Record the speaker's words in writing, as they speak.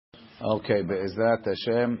Okay, Be'ezrat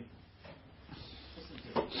Hashem,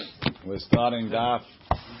 we're starting Daf.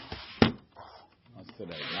 What's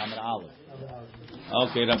today? Lamed Aleph.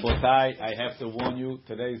 Okay, Rabotai, I have to warn you,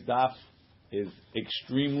 today's Daf is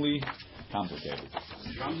extremely complicated.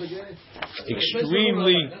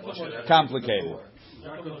 Extremely complicated.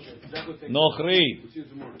 Nochri,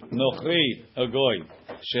 Agoy,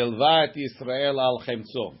 Shelvat Yisrael al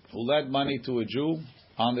Chemtzo, who lent money to a Jew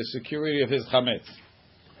on the security of his chametz.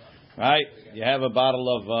 Right? You have a bottle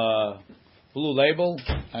of Blue Label,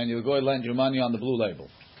 and you go and lend your money on the Blue Label.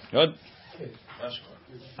 Good?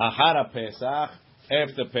 Ahara Pesach,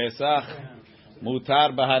 after Pesach,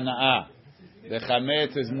 Mutar Bahana'ah. The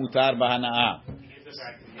chametz is Mutar Bahana'ah.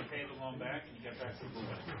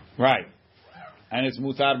 Right. And it's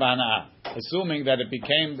Mutar Bahana'ah. Assuming that it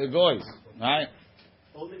became the goy's. Right?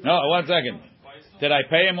 No, 1 second. Did I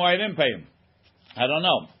pay him or I didn't pay him? I don't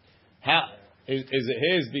know. How... Is it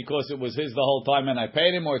his because it was his the whole time and I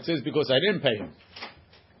paid him, or it's his because I didn't pay him?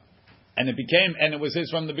 And it was his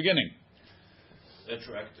from the beginning.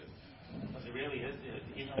 Retroactive. It really is.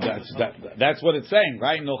 That's what it's saying,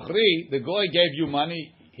 right? Nochri, the goy gave you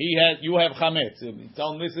money. You have chametz.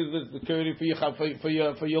 Tell him this is the security for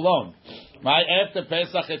your loan, right? After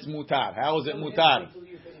Pesach, it's mutar. How is it mutar?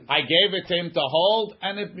 I gave it to him to hold,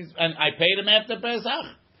 and I paid him after Pesach,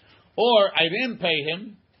 or I didn't pay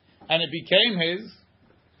him. And it became his,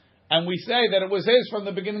 and we say that it was his from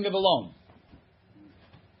the beginning of the loan.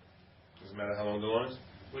 Doesn't matter how long the loan is.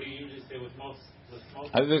 What do you usually say with most?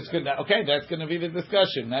 Okay, that's going to be the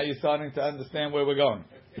discussion. Now you're starting to understand where we're going.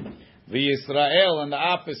 The Yisrael and the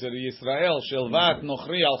opposite. The Yisrael Shelvat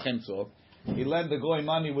Nochri al Chemtzo. He lent the goy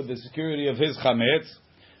money with the security of his chametz.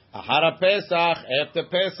 Ahara Pesach, after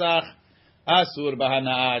Pesach, Asur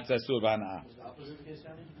Bahana'ah. It's Asur Bahana'ah. It's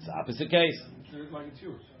the opposite case. Like it's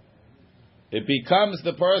yours. It becomes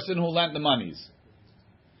the person who lent the monies.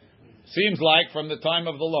 Seems like from the time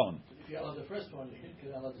of the loan. If you allow the first one, you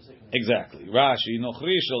can allow the second one. Exactly. Rashi,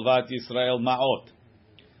 Nochri Shelvat Yisrael Ma'ot.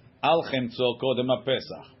 Al Chemtzo Kodem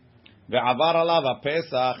HaPesach. Ve'avar alav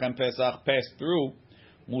HaPesach, and Pesach passed through.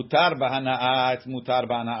 Mutar Bahana'ah, it's Mutar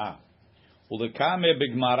Bahana'ah. Ulekame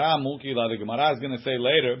B'Gmara Mukila, the Gemara is going to say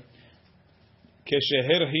later,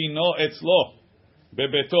 Kesheher Hino Etzlo,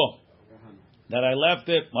 Bebeto. That I left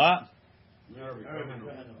it, what?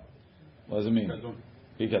 What does it mean?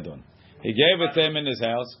 Pikadon. He gave it to him in his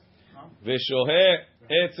house. V'shohe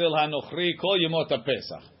etzel hanochri kol yemot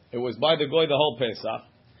Pesach. It was by the goy the whole Pesach.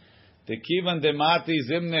 Tekivan demati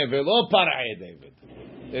zimne velo para'e David.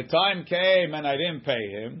 The time came and I didn't pay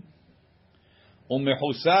him.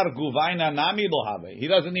 Umehusar guvayna nami lo have. He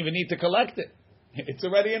doesn't even need to collect it. It's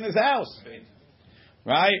already in his house.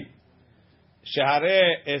 Right?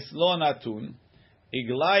 Shehare eslo natun.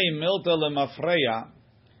 Iglai milta lemafreya.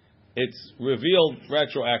 It's revealed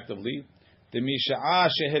retroactively. The misha'a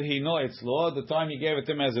sheher hino etzlo. The time he gave it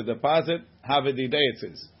to him as a deposit, havedidei it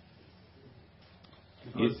says.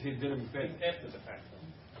 Because he didn't pay after the fact.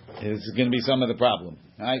 It's going to be some of the problem,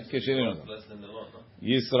 right? Less than the loan, no?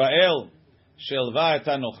 Yisrael shelva et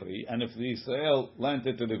hanochri, and if the Yisrael lent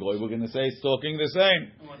it to the goy, we're going to say it's talking the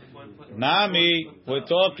same. Nami, we're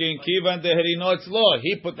talking kivan deherino etzlo.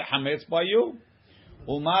 He put the hametz by you.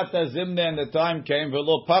 Umata zimne, and the time came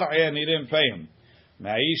velo par'e, and he didn't pay him.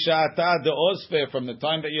 Ma'isha ata de osfe, from the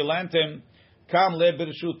time that you lent him, kam le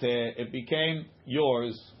birshute, it became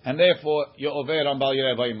yours, and therefore you're over on bal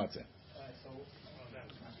yireh vayimatzeh.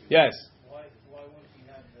 Yes. Why wouldn't he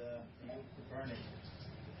have the burn it?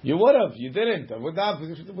 You would have. You didn't.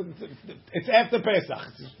 It's after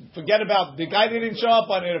Pesach. Forget about the guy didn't show up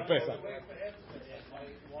on Erev Pesach.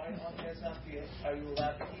 Why on Pesach are you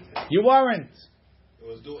allowed to keep it? You weren't. It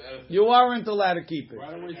was due You weren't allowed to keep it. Why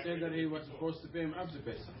don't we say that he was supposed to pay him after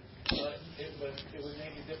Pesach? But it would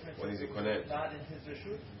make a difference. When is he if connect? not in his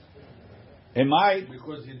reshut. It might.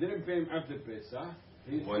 Because he didn't pay him after Pesach.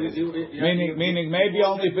 Meaning maybe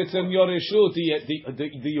only if it's in your reshut,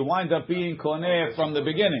 do you wind up being koneh from the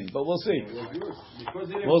beginning? But we'll see.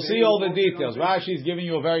 We'll see all the details. Rashi's giving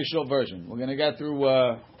you a very short version. We're going to get through.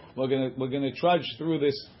 We're going to trudge through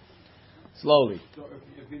this slowly. So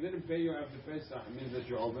if he didn't pay you after Pesach, it means that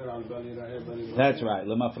you're over al bal yireh. That's right.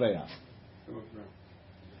 Lemafreya.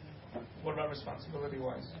 What about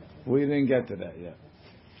responsibility-wise? We didn't get to that yet.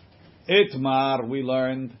 Itmar, we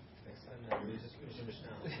learned.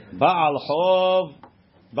 Ba'al Chov.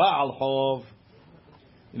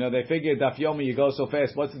 You know, they figure Daf Yomi, you go so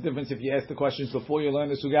fast. What's the difference if you ask the questions before you learn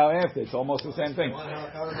the Sugao after? It's almost the same thing.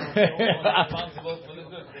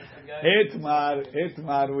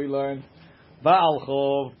 Itmar, we learned. Ba'al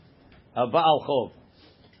Chov.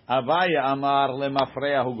 Abaye amar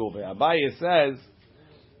lemafreyahu gove. Abaye says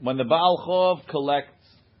when the Baal Chov collects,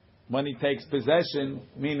 when he takes possession,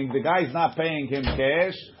 meaning the guy's not paying him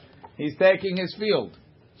cash, he's taking his field.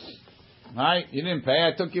 Right? You didn't pay,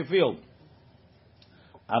 I took your field.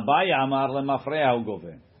 Abaye amar lemafreyahu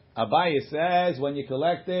gove. Abaye says when you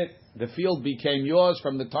collect it, the field became yours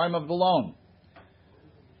from the time of the loan.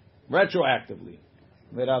 Retroactively.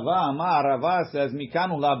 Rava says,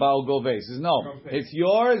 Mikanu la Baal gove. He says, no, it's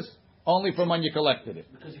yours only from when you collected it.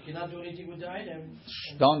 Because you cannot do anything with the item.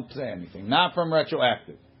 Don't say anything. Not from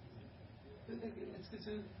retroactive. It's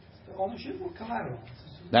the ownership or collateral.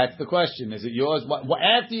 That's the question. Is it yours?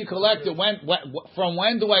 After you collect it, from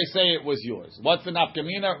when do I say it was yours? What's the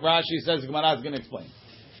nafkamina? Rashi says, Gemara is going to explain.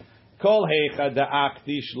 Kol heicha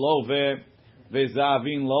da'aktish love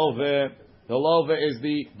v'zavin love. The love is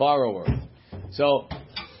the borrower. So,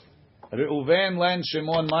 Reuven lends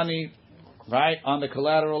Shimon money, right, on the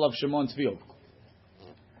collateral of Shimon's field.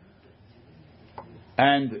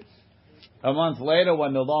 And a month later,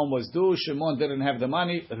 when the loan was due, Shimon didn't have the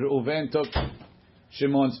money. Reuven took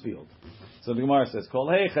Shimon's field. So the Gemara says, Kol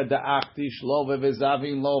heicha da'aktish love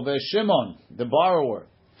v'zavin love Shimon, the borrower.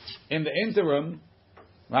 In the interim,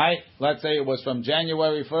 right, let's say it was from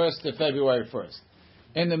January 1st to February 1st.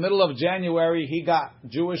 In the middle of January, he got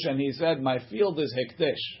Jewish and he said, my field is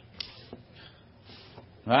hektish.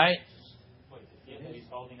 Right? He's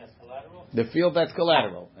holding as collateral? The field that's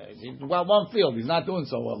collateral. Well, one field. He's not doing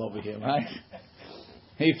so well over here, right?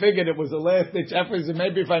 He figured it was the last ditch efforts and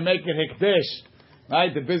maybe if I make it hektish,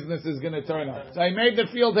 right, the business is going to turn up. So I made the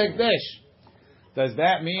field hektish. Does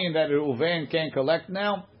that mean that Reuven can't collect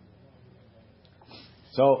now?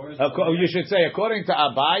 So you should say, according to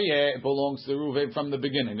Abaye, it belongs to Reuven from the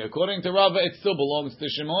beginning. According to Rava, it still belongs to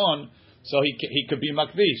Shimon, so he could be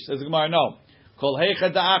makdish. Says Gemara, no. Kol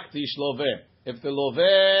heicha da'aktish love. If the love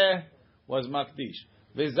was makdish,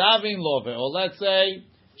 v'zavin love, or let's say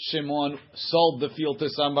Shimon sold the field to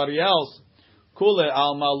somebody else. Kule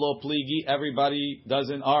alma lo pligi. Everybody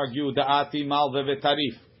doesn't argue da'ati malve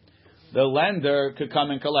v'tarif. The lender could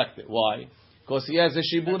come and collect it. Why? Because he has a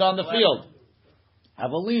shibud on the field.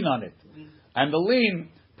 Have a lien on it. And the lien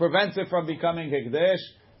prevents it from becoming hekdesh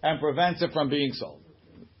and prevents it from being sold.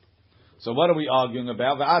 So what are we arguing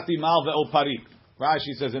about? V'ati malve o parik.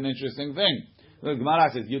 Rashi says an interesting thing. The Gemara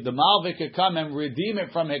says, the malve could come and redeem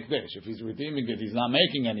it from hekdesh. If he's redeeming it, he's not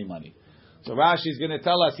making any money. So Rashi is going to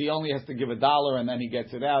tell us he only has to give $1 and then he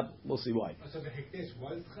gets it out. We'll see why. So the hekdesh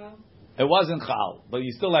was chal? It wasn't chal, but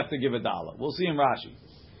you still have to give $1. We'll see in Rashi.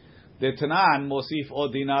 The Tanan mosif o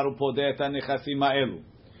dinaru podeta nechasim ma'elu.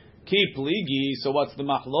 Ki pligi. So what's the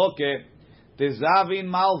machloke? Tezavin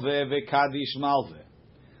malve ve'kadish malve.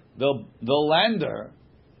 The lender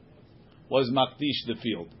was makdish the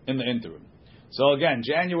field in the interim. So again,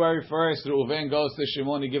 January 1st, Reuven goes to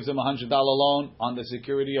Shimon. He gives him $100 loan on the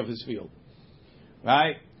security of his field.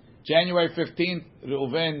 Right? January 15th,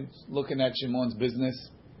 Reuven looking at Shimon's business.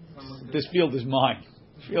 This field is mine.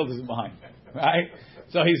 The field is mine. Right?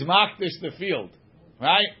 So he's makdish the field,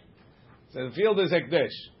 right? So the field is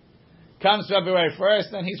hekdesh. Comes February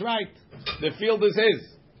 1st, and he's right. The field is his.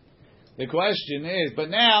 The question is, but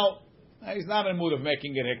now he's not in the mood of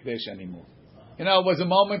making it hekdesh anymore. You know, it was a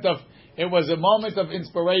moment of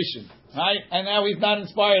inspiration, right? And now he's not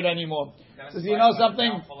inspired anymore. Says, you know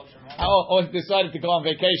something? Oh, he decided to go on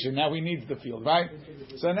vacation. Now he needs the field, right?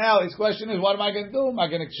 So now his question is, what am I going to do? Am I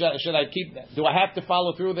going to should I keep that? Do I have to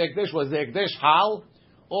follow through the hekdesh? Was the hekdesh hal?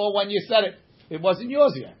 Or when you said it, it wasn't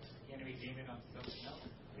yours yet.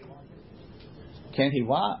 Can he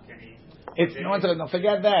what? It's no,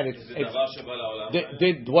 forget that.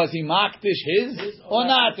 Was he makdish his or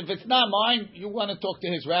not? If it's not mine, you want to talk to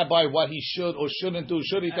his rabbi what he should or shouldn't do.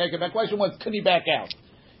 Should he take it back? Question was, can he back out?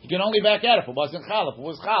 He can only back out if it wasn't chal. If it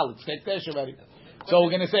was chal, it's hekdesh already. So we're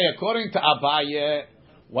going to say, according to Abaye,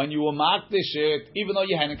 when you were makdish it, even though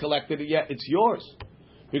you hadn't collected it yet, it's yours.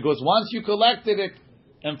 Because once you collected it,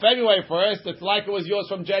 in February 1st, it's like it was yours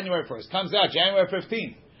from January 1st. Comes out January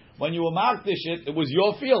 15th. When you were makdish it, it was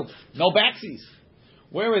your field. No backsies.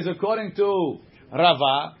 Whereas according to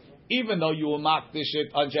Rava, even though you were makdish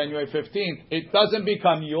it on January 15th, it doesn't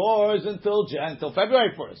become yours until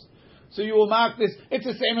February 1st. So you were makdish. It's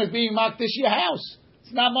the same as being makdish your house.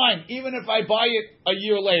 It's not mine. Even if I buy it a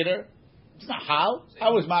year later, it's not how.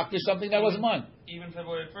 I was makdish something that wasn't mine. Even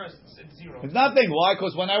February 1st, it's zero. It's nothing. Why?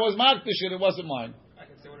 Because when I was makdish it wasn't mine. I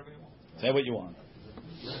can say whatever you want. Say what you want.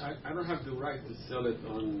 I don't have the right to sell it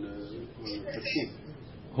on 15th.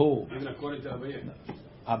 Who? Even according to Abaye.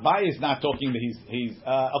 Abaye is not talking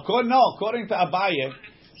that according to Abaye,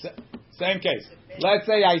 same case. Let's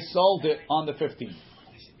say I sold it on the 15th.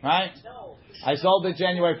 right? I sold it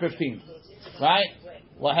January 15th, right?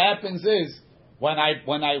 What happens is when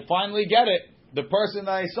I finally get it, the person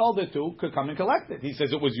that I sold it to could come and collect it. He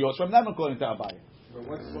says it was yours from them, according to Abaye. But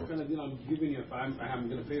what kind of deal I'm giving you if I'm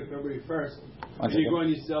going to pay February 1st? One You go and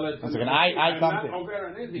you sell it. One second. I come not to aware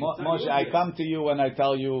of anything. Moshe. I come to you and I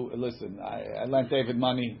tell you, listen, I lent David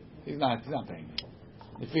money. He's not paying me.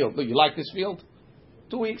 The field. Look, you like this field?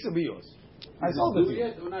 2 weeks it'll be yours. I sold it to you.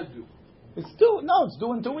 Yet or not due? It's due. No, it's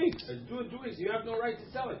due in 2 weeks. It's due in 2 weeks. You have no right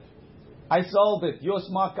to sell it. I sold it. You're a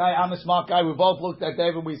smart guy. I'm a smart guy. We both looked at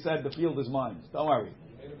David. We said the field is mine. Don't worry.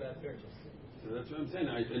 So that's what I'm saying.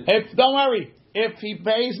 Don't worry. If he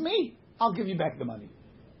pays me, I'll give you back the money.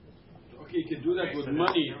 Okay, you can do that with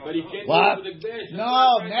money, but he can't What? do it with the dash.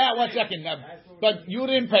 No, now 1 second. But you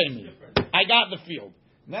didn't pay me. I got the field.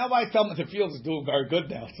 Now I tell him the field is doing very good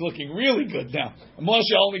now. It's looking really good now.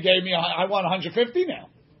 Moshe only gave me. I want 150 now.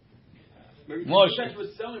 Moshe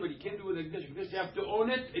was selling, but you can't do it like this. Because you have to own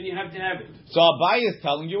it and you have to have it. So Abaye is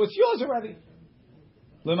telling you it's yours already.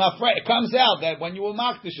 It comes out that when you were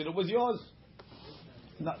makdish it was yours.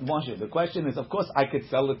 No, Moshe, the question is, of course, I could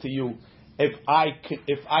sell it to you. If I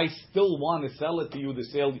still want to sell it to you, the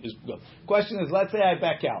sale is good. Question is, let's say I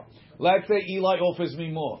back out. Let's say Eli offers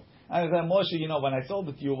me more. I said, Moshe, when I sold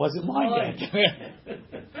it to you, it wasn't mine yet.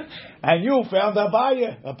 And you found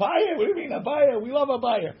Abaye. Abaye? What do you mean Abaye? We love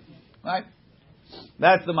Abaye. Right?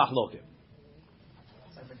 That's the mahloket.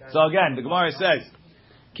 So again, the Gemara says,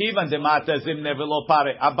 Kivan demata zimne velo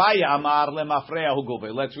pare. Abaye amar lemafreya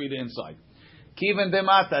hugove. Let's read it inside. Kivan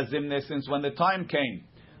demata zimne, since when the time came,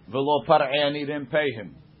 velo pare, and he didn't pay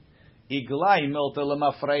him. Iglai milta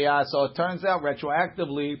lemafreya. So it turns out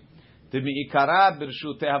retroactively,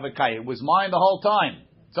 it was mine the whole time.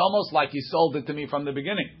 It's almost like he sold it to me from the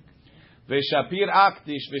beginning. Veshapir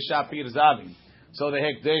aktish, veshapir zavin. So the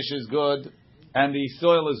hekdesh is good and the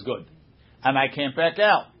soil is good, and I can't back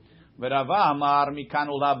out. Rava amar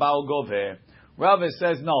mikanu labau gove. Rava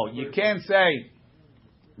says no, you can't say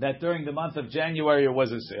that during the month of January it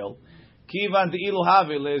was a sale. Kivan deilu have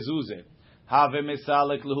lezuze. Have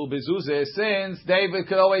misalik lehu bezuze. Since David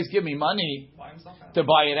could always give me money to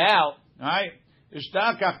buy it out, right?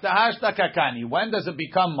 When does it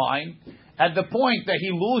become mine? At the point that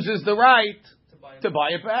he loses the right to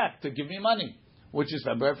buy it back, to give me money, which is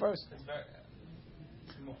February 1st.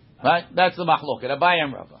 Right? That's the machloket. Abaye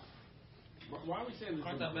and Rava. Why are we saying this?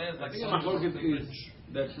 I think the machloket is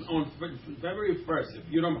that on February 1st, if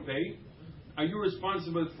you don't pay, are you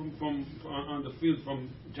responsible from on the field from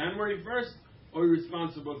January 1st? Or you're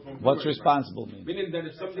responsible from what's responsible mean? Meaning that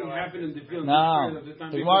if something happened in the field, no, the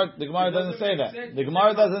Gemara doesn't say that. The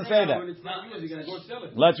Gemara doesn't say that. When it's not yours, you're gonna go sell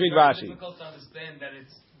it. Let's read Rashi. It's difficult to understand that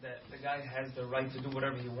the guy has the right to do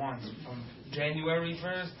whatever he wants from January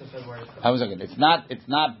 1st to February 1st. I was thinking, it's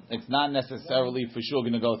not necessarily for sure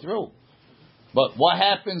going to go through. But what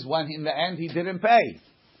happens when in the end he didn't pay?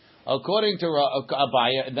 According to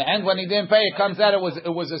Abaye, in the end when he didn't pay, it comes out it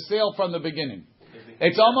was a sale from the beginning.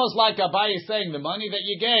 It's almost like Abaye is saying the money that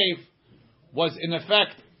you gave was in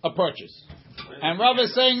effect a purchase. And Rav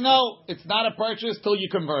is saying no, it's not a purchase till you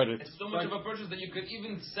convert it. It's so much of a purchase that you could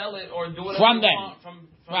even sell it or do it from you them. Want from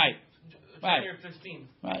Right. January 15th.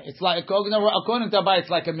 Right. It's like according to Abaye, it's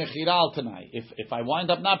like a mechiral tonight. If I wind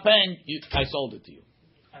up not paying, I sold it to you.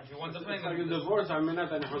 And if you want to It's pay, like a divorce. I may not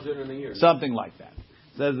have in a year. Something like that.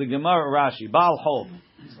 Says the Gemara Rashi, Baal Hov,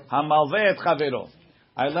 Hamalve et Chavero.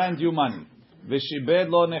 I lend you money. V'shibed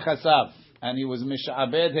lo nechasav, and he was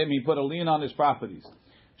mishabed him. He put a lien on his properties.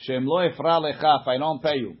 Shem lo efra lecha, if I don't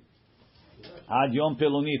pay you. Ad yom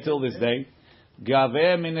piluni, till this day.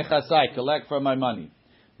 Gaveh min nechasai, collect from my money.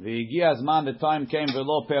 V'higi azman, the time came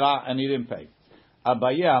v'lo pera, and he didn't pay.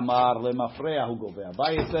 Abaye amar lemafreya hu goveh.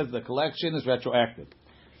 Abaye says the collection is retroactive.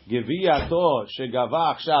 Giviyato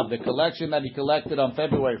shegava achshav, the collection that he collected on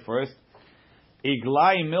February 1st.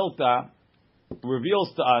 Iglai milta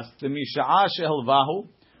reveals to us the misha'a shehelvahu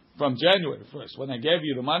from January 1st, when I gave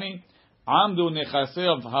you the money, amdu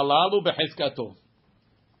nechasev halalu behiskato.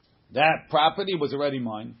 That property was already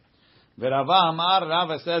mine. Verava Amar,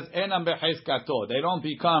 Rava says, enam behiskato. They don't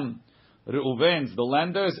become Reuvens, the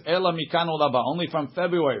lenders, ela mikanu laba, only from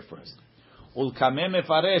February 1st. Ulkameh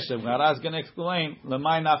mefareshev. Gemara is going to explain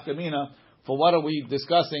lemay nafkamina. For what are we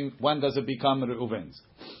discussing? When does it become Reuvens?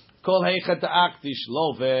 Kol heichet aktish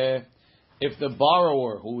love. If the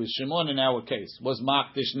borrower, who is Shimon in our case, was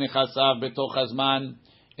makdish nechasav betoch hazman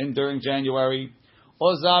in during January,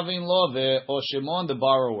 or zavin love, or Shimon the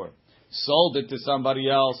borrower sold it to somebody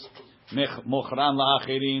else, mochran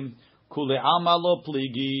la'achirim, kule alma lo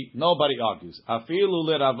pligi, nobody argues. Afilu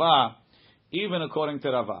le Rava, even according to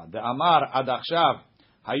Rava, the Amar ad achshav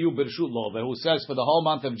Hayu Birshut Lo, who says for the whole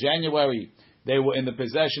month of January they were in the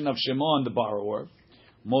possession of Shimon, the borrower.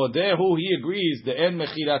 Modehu, he agrees, the en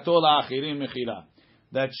mechirato la'achirim mechira,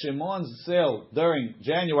 that Shimon's sale during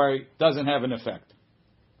January doesn't have an effect.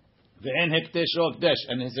 The en hekdesh o hekdesh,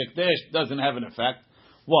 and his hekdesh doesn't have an effect.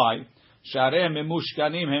 Why? Shareh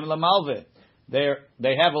memushkanim hem lamalve.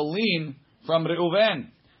 They have a lien from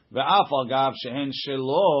Reuven. Ve'afal gav shehen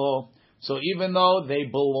shelo. So even though they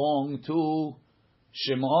belong to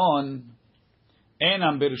Shimon,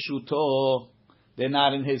 enam birshuto, they're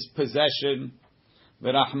not in his possession.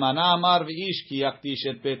 V'rachmana amar v'ish ki yaktish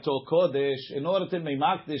et beto kodesh. In order to make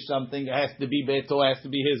makdish something, it has to be beto, it has to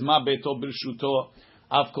be his ma beto birshuto,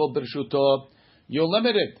 avko birshuto. You're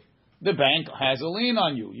limited. The bank has a lien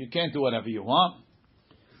on you. You can't do whatever you want.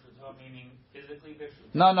 Meaning physically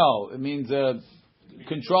birshuto? No. It means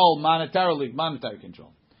control monetarily, monetary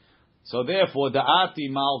control. So therefore, the ati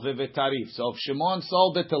mal v'tarif. So if Shimon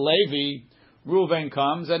sold it to Levi, Reuven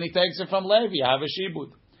comes and he takes it from Levi. Have a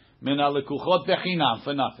shibud. Min alekuchot bechinam,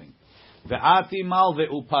 for nothing. The ati mal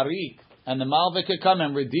ve'uparik, and the malve could come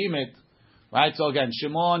and redeem it. Right. So again,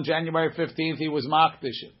 Shimon, January 15th, he was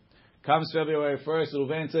makdish. Comes February 1st,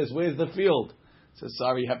 Reuven says, "Where's the field?" Says,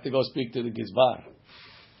 "Sorry, you have to go speak to the gizbar."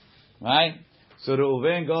 Right. So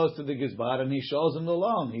Reuven goes to the gizbar and he shows him the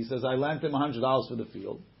loan. He says, "I lent him $100 for the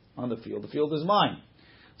field. On the field, the field is mine."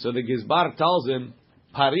 So the gizbar tells him,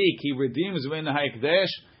 "Parik, he redeems min ha'ekdesh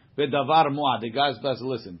v'davar muad." The guy does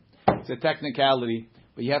listen. It's a technicality,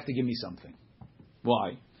 but you have to give me something.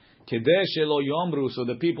 Why? Kedesh elo yomru, so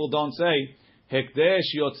the people don't say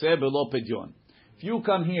hekdesh yotze belo pidyon. If you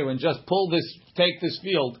come here and just take this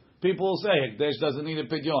field, people will say hekdesh doesn't need a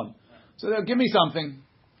pidyon. So they'll give me something.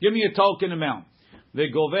 Give me a token amount.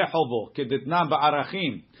 V'goveh hovo kedetna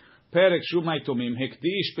ba'arachim. Perek shumay tumim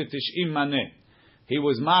hekdish petishim maneh. He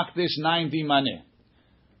was makdish 90 maneh.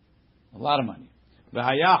 A lot of money.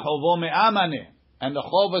 V'haya hovo me'a maneh. And the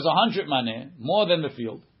chov is 100 maneh, more than the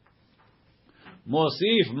field.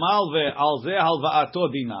 Mosif malve al zeh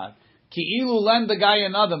halva'ato dinar. Ki'ilu lend the guy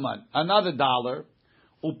another dollar.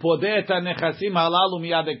 Upodeh et hanechasim halalu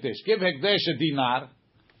miyad hekdesh. Give hekdesh a dinar.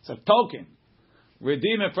 It's a token.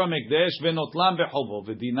 Redeem it from hekdesh v'notlam bechovo.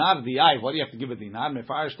 V'dinar di'ai. What do you have to give a dinar?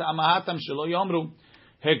 Mefarish ta'amahatam shelo yomru.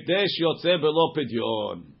 Hekdesh yotze belo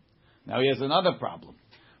pidyon. Now he has another problem.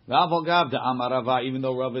 V'aval gav de amarava, even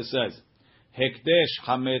though Rava says, hekdesh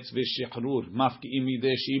chametz v'shichrur mafki'im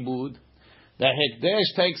mideh shibud. That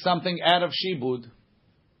hekdesh takes something out of shibud.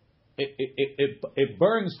 It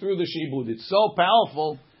burns through the shibud. It's so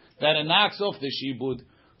powerful that it knocks off the shibud.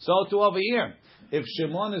 So too over here. If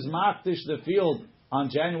Shimon is makdish the field on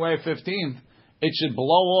January 15th, it should blow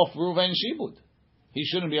off Reuven shibud. He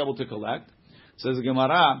shouldn't be able to collect. Says the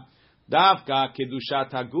Gemara, Davka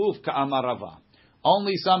kedushat haguf ka'amarava.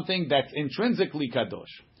 Only something that's intrinsically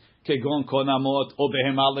kadosh. Kegon konamot o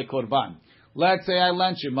behema lekorban. Let's say I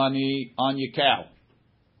lent you money on your cow.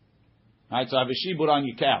 Right, so I have a shibud on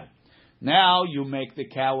your cow. Now you make the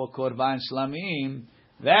cow a korban shlamim.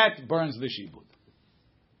 That burns the shibud.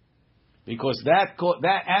 Because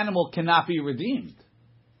that animal cannot be redeemed.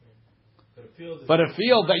 But a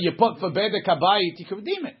field that you put for Beda Kabayit, you can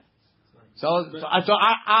redeem it. So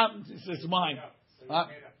it's mine.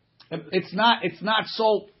 It's not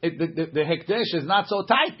so. The hekdesh is not so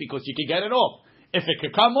tight because you can get it off. If it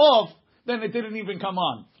could come off, then it didn't even come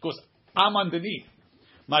on because I'm underneath.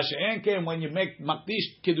 Masha'enke, when you make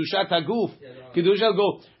makdish kedushat haguf, kedushat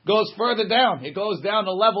haguf goes further down. It goes down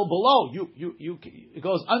a level below. It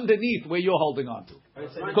goes underneath where you're holding on to.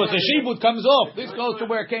 Because the shibud comes off. This goes to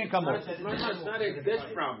where it can't come off. It's not a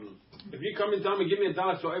hekdesh problem. If you come and tell me, give me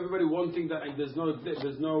 $1, so everybody won't think that there's no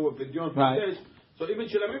pidyon for hekdesh. So even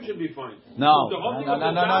Shilamim should be fine. No.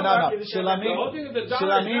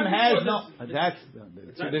 Shilamim has no.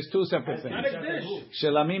 There's two separate things.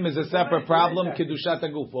 Shilamim is a separate problem. Kedushat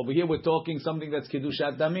haguf. Over here we're talking something that's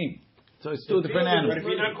kedushat damim. So it's two different animals. But if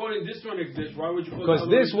you're not calling this one hekdesh, why would you call because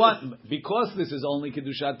this one? Because this is only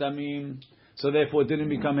kedushat damim. So therefore it didn't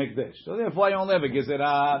become hekdesh. So therefore I only have a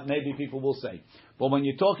gezerah. Maybe people will say. But when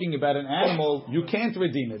you're talking about an animal, you can't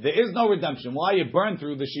redeem it. There is no redemption. Why? You burn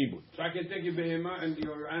through the shibud. So I can take your behema and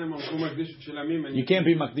your animal to makdish shilamim. And you can't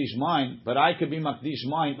be makdish mine, but I could be makdish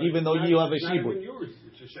mine even though you have a shibud.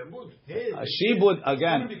 It's a shabud. A shibud,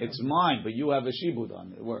 again, it's mine, but you have a shibud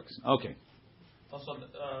on it. It works. Okay. Also,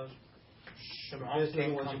 Shimon's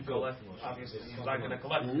king wasn't collect. Obviously, he's not going to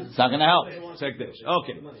collect. It's not going to help. Check this.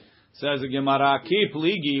 Okay. Says the Gemara, Keep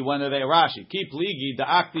ligi, when are they Rashi? Keep ligi, the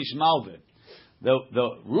aktish malveh. The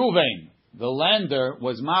Reuven, the lender,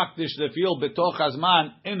 was makdish the field betoch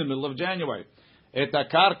hazman in the middle of January. Et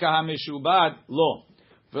akarka hamishubad lo.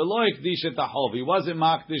 V'lo ikdish et hachov. He wasn't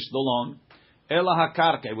makdish the loan. Ela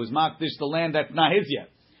hakarka. It was makdish the land that's not his yet.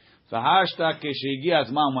 V'hashta keshigi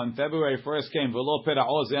azman, when February 1st came, v'lo pera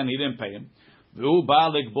ozen, he didn't pay him. V'hu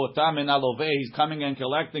ba'alik bota min alove, he's coming and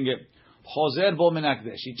collecting it. Chozer bo min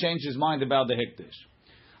hakdesh. He changed his mind about the hikdish.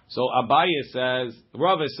 So Abaye says,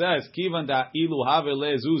 Rava says, Kivan da ilu have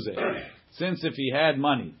lezuze. Since if he had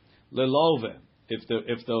money, lelove,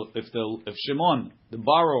 if Shimon, the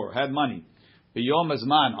borrower, had money, b'yom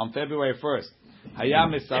azman, on February 1st,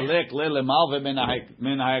 hayam misalek lelemalve min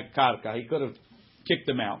hakarka, he could have kicked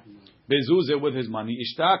him out. Bezuze with his money.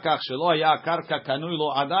 Ishtakach shelo haya karka kanui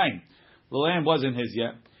lo adain. The land wasn't his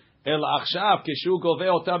yet. El achshav kishu gove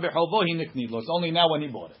ota b'chovo he niknid lo. It's only now when he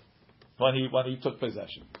bought it, when he took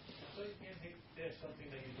possession. So you can't take something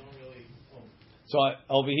that you don't really own. So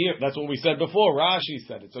over here, that's what we said before. Rashi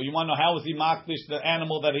said it. So you want to know how is he makdish the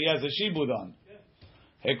animal that he has a shibud on?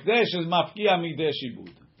 Hekdesh is mafkia mideh shibud.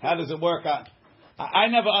 How does it work? I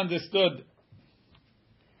never understood.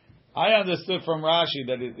 I understood from Rashi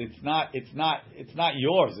that it's not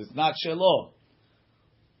yours. It's not shelo.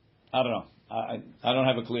 I don't know. I don't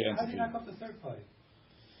have a clear answer. How do you knock off the third party?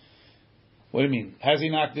 What do you mean? Has he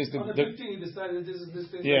knocked this? On the 15th, he decided this is this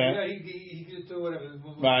thing. Yeah. He could do whatever.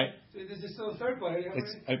 Right. So this is still a third party.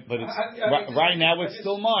 Right now it's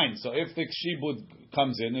still mine. So if the shibud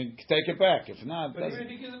comes in, and take it back. If not, but even if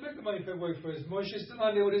he gives it back the money February 1st, Moshe is still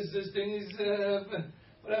on there with this thing. He's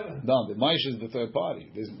whatever. No, the Moshe is the third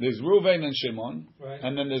party. There's Reuven and Shimon, right.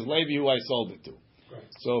 And then there's Levi who I sold it to. Right.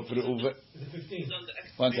 So for the Reuven, the 15th.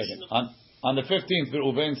 one second. On the 15th, the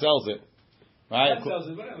Reuven sells it. Right? He sells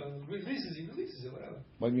it, whatever. Releases it, whatever.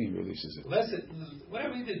 What do you mean releases it?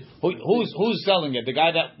 Whatever he did. Who's selling it? The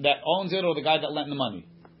guy that owns it or the guy that lent the money?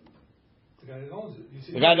 The guy that owns it. You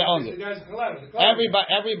see, the guy that owns it. The guy's collateral.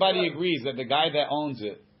 Everybody agrees that the guy that owns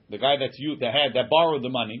it, the guy that borrowed the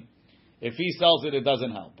money, if he sells it, it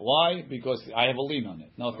doesn't help. Why? Because I have a lien on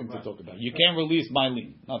it. Nothing to talk about. You can't release my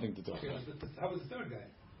lien. Nothing to talk about. How was the third guy?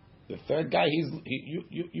 The third guy,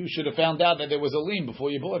 you should have found out that there was a lien before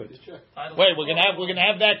you bought it. Wait, we're gonna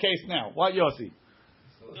have that case now. What, Yossi?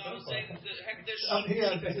 No, I'm saying there's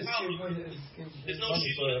no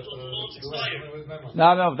shibud until the loan's expired.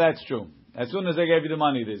 No, that's true. As soon as they gave you the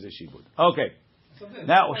money, there's a shibud. Okay.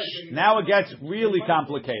 Now it gets really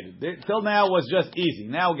complicated. Till now it was just easy.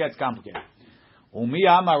 Now it gets complicated. Umi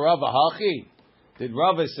amar Rava hachi. Did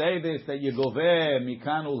Rava say this that you gove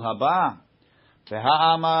mikan ul haba?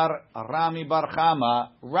 Amar Rami Bar Chama.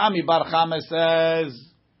 Rami Bar Chama says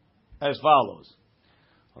as follows: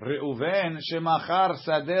 Reuven shemachar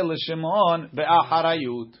sadeh l'Shimon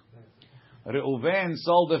be'acharayut. Reuven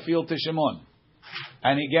sold the field to Shimon,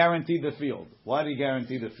 and he guaranteed the field. Why did he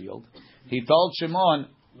guarantee the field? He told Shimon.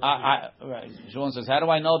 Shimon says, "How do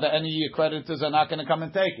I know that any of your creditors are not going to come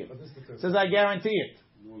and take it?" He says, "I guarantee it.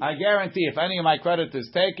 I guarantee if any of my creditors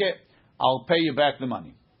take it, I'll pay you back the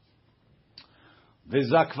money."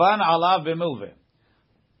 V'zakvan alav b'milveh.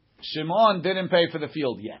 Shimon didn't pay for the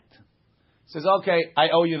field yet. Says, "Okay, I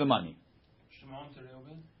owe you the money." Shimon to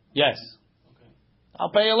Reuven? Yes. Okay.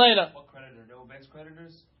 I'll pay you later. What creditor? Reuven's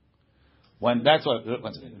creditors?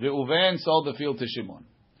 Reuven sold the field to Shimon.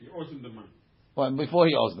 He owes him the money. Well, before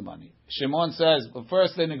he owes the money. Shimon says, well,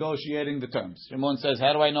 first they're negotiating the terms. Shimon says,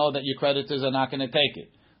 "How do I know that your creditors are not going to take it?"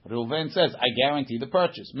 Reuven says, "I guarantee the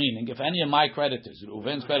purchase." Meaning, if any of my creditors,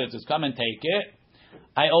 Reuven's creditors, come and take it,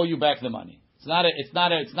 I owe you back the money. It's not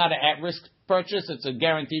an at-risk purchase. It's a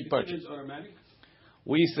guaranteed purchase. It's automatic.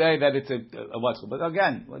 We say that it's but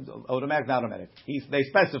again, automatic, not automatic. They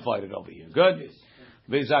specified it over here. Good.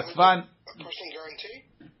 V'zakvan. A personal guarantee?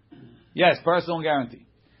 Yes, personal guarantee.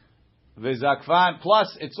 V'zakvan.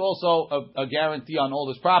 Plus, it's also a guarantee on all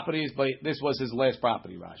his properties, but this was his last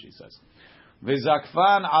property. Rashi says.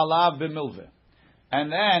 V'zakvan alav b'milveh.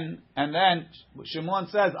 And then Shimon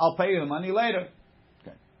says, "I'll pay you the money later."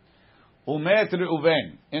 Okay. Umet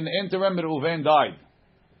Reuven. In the interim, Reuven died.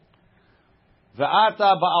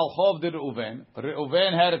 Ve'ata ba'al chov de Reuven.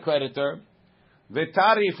 Reuven had a creditor.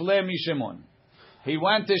 Ve'tarif le mi Shimon. He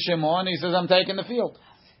went to Shimon. He says, "I'm taking the field."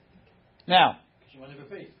 Now, Shimon never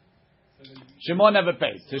paid. Shimon never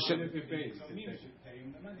paid.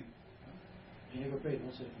 He never paid.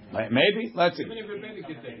 Maybe. Let's see.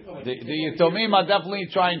 The Tomim are definitely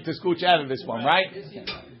trying to scooch out of this one, right?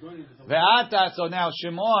 Ve'ata. So now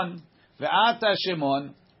Shimon. Ve'ata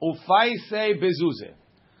Shimon ufaisei bezuze.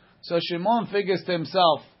 So Shimon figures to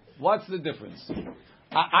himself, what's the difference?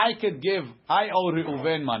 I owe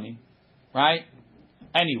Reuven money, right?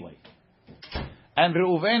 Anyway. And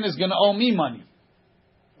Reuven is going to owe me money.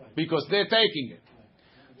 Because they're taking it.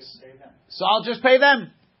 So I'll just pay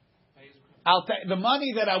them. I'll take the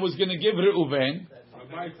money that I was going to give Reuven. I'll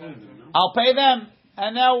buy from them, no? I'll pay them,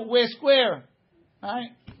 and now we're square,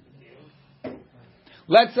 right?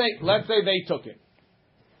 Let's say they took it.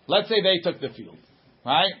 Let's say they took the field,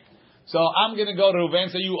 right? So I'm going to go to Reuven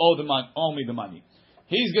and say, you owe me the money.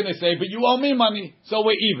 He's going to say, but you owe me money, so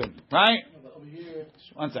we're even, right?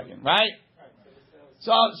 1 second, right?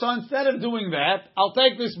 So instead of doing that, I'll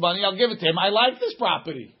take this money, I'll give it to him. I like this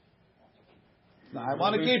property. No, I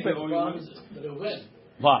want to keep it.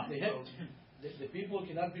 What? The people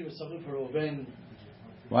cannot be responsible for Reuven.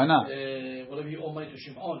 Why not? Whatever you owe money to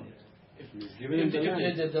Shimon.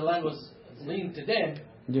 If the land was linked to them,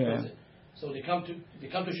 Yeah. so they come to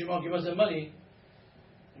Shimon, give us the money.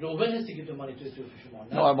 Reuven has to give the money to Shimon.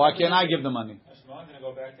 No, why can't I give the money? I'm going to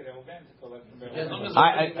go back to the Reuven to collect from the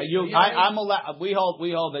I'm allowed. We hold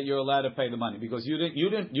that you're allowed to pay the money because you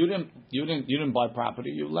didn't buy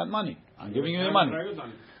property. You lent money. I'm giving you the money.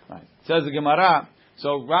 Right. Says the Gemara.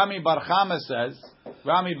 So Rami Bar Chama says,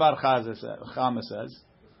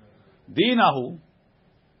 Dinahu,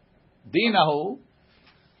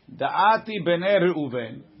 Da'ati b'nei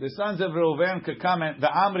Reuven, the sons of Reuven could comment, the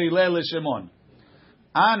Amri le Shimon,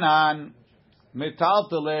 Anan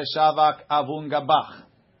metaltele shavak avun gabach.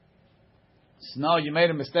 No, you made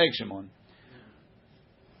a mistake, Shimon.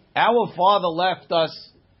 Our father left us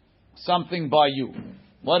something by you.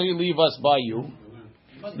 What did he leave us by you?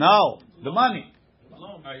 No, the money.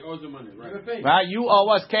 I owe the money, right? Right? You owe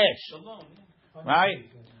us cash. Right?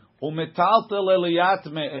 Umetaltele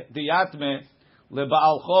diyatme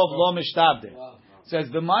lebaal chov lo mishtabde. Says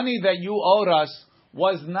the money that you owed us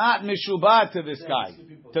was not mishubah to this guy,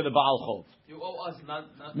 to the Baal Chov. You owe us not.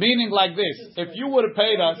 Meaning like this: if you would have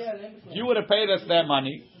paid us that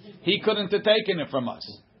money, he couldn't have taken it from us.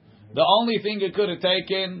 The only thing he could have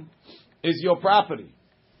taken is your property,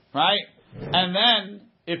 right? And then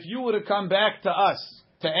if you would have come back to us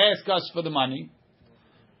to ask us for the money,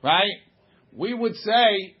 right? We would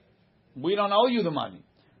say we don't owe you the money.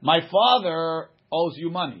 My father owes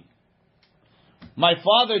you money. My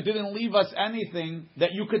father didn't leave us anything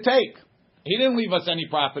that you could take. He didn't leave us any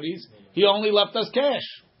properties. He only left us cash.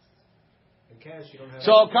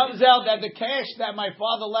 So it comes out that the cash that my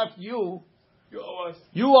father left you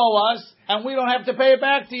owe us, and we don't have to pay it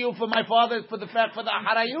back to you for my father for the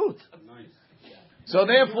harayut. So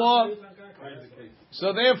therefore,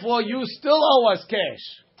 you still owe us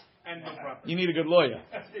cash. And no property. You need a good lawyer,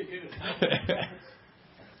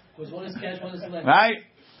 Because one is cash, one is land. right?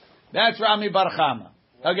 That's Rami Bar Chama.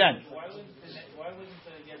 Again, Why wouldn't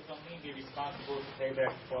the Yetomim be responsible to pay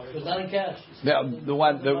back the father's It's not in cash.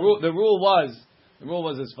 the rule was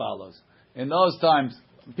as follows. In those times,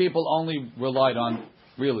 people only relied on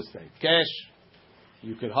real estate, cash.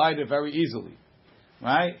 You could hide it very easily,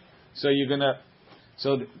 right? So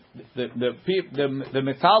the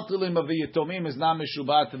metaltalim of the Yetomim is not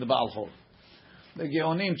meshubah to the Baal Chov. The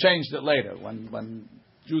Geonim changed it later when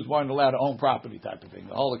Jews weren't allowed to own property, type of thing.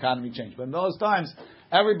 The whole economy changed. But in those times,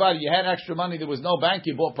 everybody, you had extra money. There was no bank.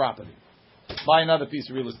 You bought property. Buy another piece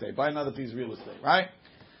of real estate. Buy another piece of real estate. Right?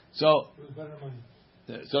 So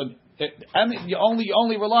you're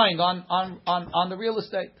only relying on the real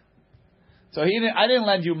estate. So I didn't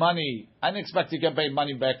lend you money. I didn't expect to get paid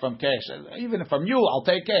money back from cash. Even from you, I'll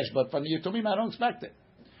take cash. But from the Yetomim, I don't expect it.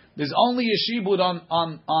 There's only a shibud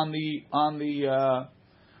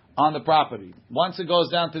on the property. Once it goes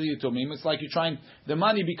down to the Yetomim, it's like you're trying. The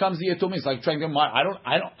money becomes the Yetomim. It's like trying to.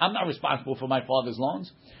 I'm not responsible for my father's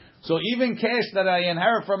loans. So even cash that I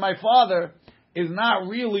inherit from my father is not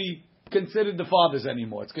really considered the father's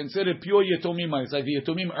anymore. It's considered pure Yetomim money. It's like the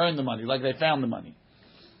Yetomim earned the money, like they found the money.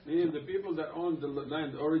 Meaning the people that own the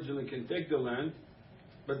land originally can take the land,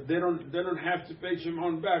 but they don't have to pay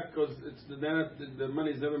Shimon back because the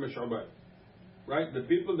money is never meshubah. Right? The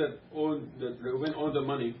people that own the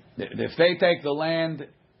money. If they take the land,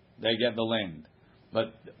 they get the land.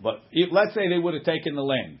 But let's say they would have taken the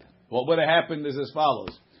land. What would have happened is as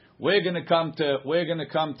follows: we're going to come to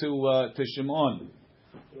Shimon,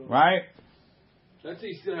 right? Let's say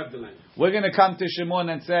you still have the land. We're going to come to Shimon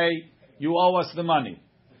and say, you owe us the money,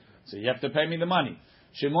 so you have to pay me the money.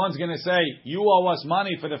 Shimon's going to say, you owe us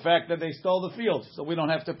money for the fact that they stole the field, so we don't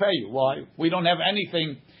have to pay you. Why? We don't have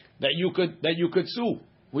anything that you could sue.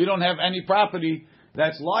 We don't have any property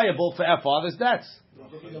that's liable for our father's debts.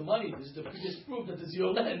 The money is the biggest proof that it's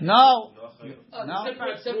your land. No.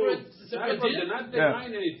 Separate They're not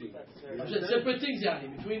denying anything. Separate things,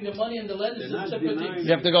 Yani. Between the money and the land, is separate things.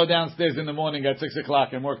 You have to go downstairs in the morning at 6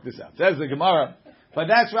 o'clock and work this out. Says the Gemara. But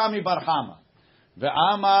that's Rami Bar Chama. The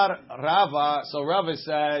Amar Rava. So Rava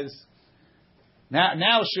says,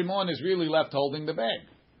 now Shimon is really left holding the bag,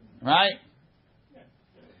 right?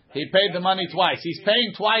 He paid the money twice. He's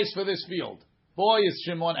paying twice for this field. Boy, is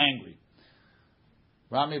Shimon angry.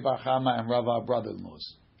 Rami Bar Chama and Rav are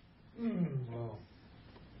brother-in-laws. Wow.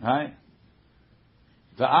 Right?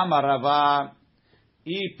 The Amar Rava,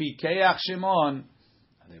 Pikeach Shimon.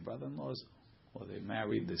 Are they brother-in-laws? Or they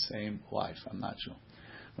married the same wife? I'm not sure.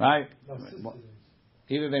 Right?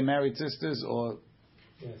 Either they married sisters or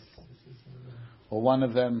one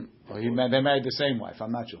of them, or they married the same wife.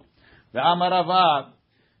 I'm not sure. The Amar Rava,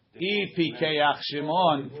 Pikeach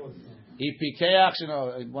Shimon.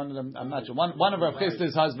 One of them, I'm not sure. One of Rav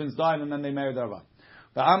Chisda's husbands died, and then they married Rava.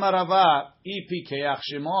 The Amar Rava, Pikeach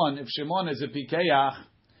Shimon. If Shimon is a Pikeach,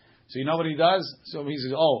 so you know what he does? So he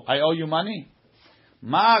says, "Oh, I owe you money."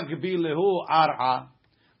 Magbilehu ar'a.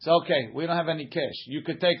 So okay, we don't have any cash. You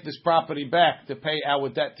could take this property back to pay our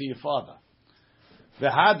debt to your father.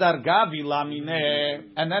 V'hadar gavi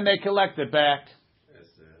lamine, and then they collect it back.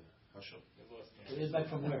 It is back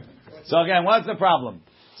from where? So again, what's the problem?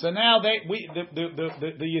 So now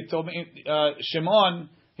Shimon,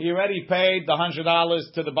 he already paid the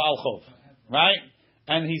 $100 to the Baal Chov, right?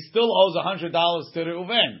 And he still owes $100 to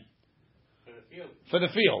Reuven for the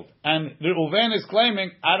field. And Reuven is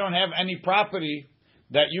claiming, I don't have any property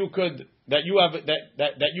that you could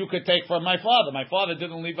take from my father. My father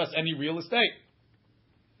didn't leave us any real estate.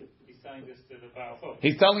 He's selling this to the Baal Chov.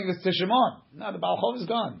 He's telling this to Shimon. No, the Baal Chov is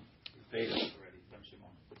gone.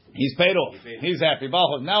 He's paid off. He's happy.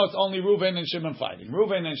 Now it's only Reuven and Shimon fighting.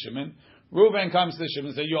 Reuven comes to Shimon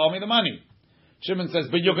and says, "You owe me the money." Shimon says,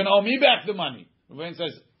 "But you're going to owe me back the money." Reuven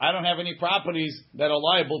says, "I don't have any properties that are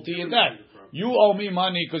liable to your debt. You owe me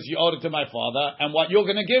money because you owed it to my father, and what you're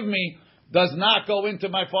going to give me does not go into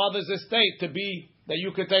my father's estate to be that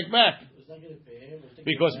you could take back."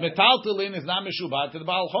 Because metaltalin is not mishubat to the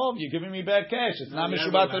Baal Chov. You're giving me back cash. It's not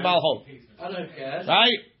mishubat to the Baal Chov. I don't have cash.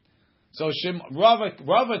 Right? So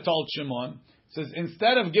Rava told Shimon, says,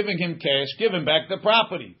 instead of giving him cash, give him back the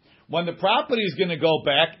property. When the property is going to go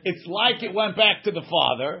back, it's like it went back to the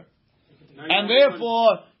father, and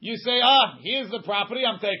therefore you say, here's the property,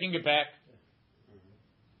 I'm taking it back.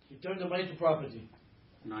 You turn the money to property.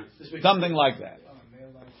 Something like that.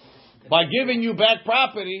 By giving you back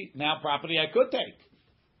property, now property I could take.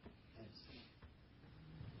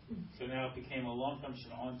 So now it became a loan from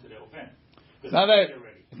Shimon to the Reuven.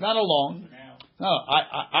 It's not a loan. No,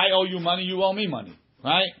 I owe you money, you owe me money,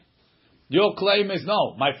 right? Your claim is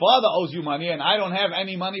no, my father owes you money and I don't have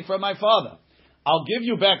any money from my father. I'll give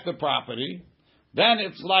you back the property. Then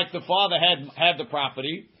it's like the father had the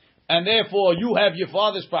property, and therefore you have your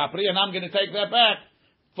father's property, and I'm going to take that back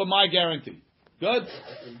for my guarantee. Good?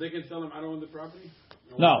 If they can tell him I don't own the property?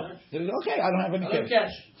 No. Okay, I don't have any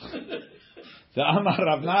cash. The Amar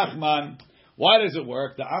Rav Nachman, why does it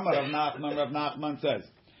work? The Amar Rav Nachman says,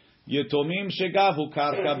 Yetomim shegavu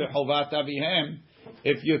karka b'chovat avihem.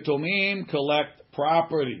 If Yetomim collect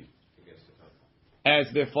property as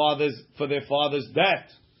for their father's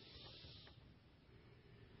debt,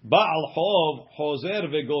 Baal Chov hozer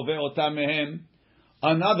v'gove otam mehem.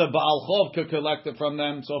 Another Baal Chov could collect it from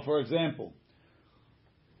them. So, for example,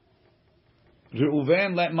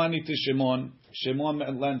 Reuven lent money to Shimon. Shimon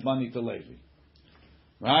lent money to Levi.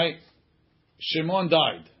 Right? Shimon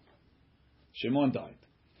died. Shimon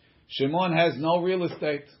has no real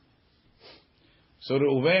estate. So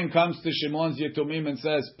Reuven comes to Shimon's Yetumim and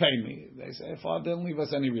says, pay me. They say, Father didn't leave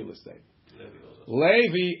us any real estate.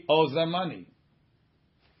 Levi owes them money.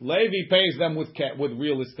 Levi pays them with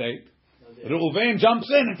real estate. Reuven jumps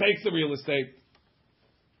in and takes the real estate.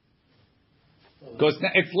 Because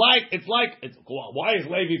it's like why is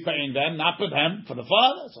Levi paying them, not for them, for the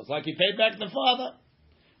father? So it's like he paid back the father,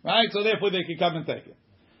 right? So therefore they can come and take it.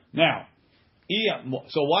 Now,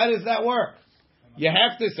 so why does that work? You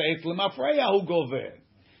have to say it's lemafreya who gover.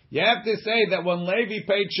 You have to say that when Levi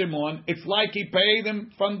paid Shimon, it's like he paid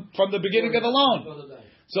him from the beginning of the loan.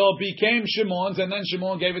 So it became Shimon's, and then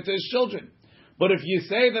Shimon gave it to his children. But if you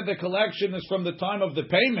say that the collection is from the time of the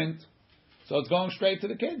payment, so it's going straight to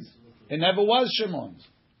the kids. It never was Shimon's.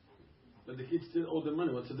 But the kids still owe the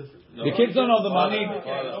money. What's the difference? The kids don't owe the money.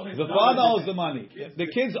 The father owes the money. The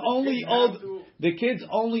kids only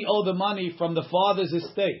owe the money from the father's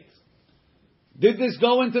estate. Did this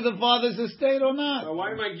go into the father's estate or not?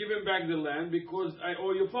 Why am I giving back the land? Because I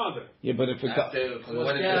owe your father. Yeah, but if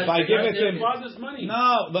I give it to him, father's money.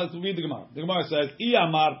 No, let's read the Gemara. The Gemara says,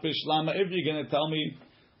 "Iyamar pishlama." If you're going to tell me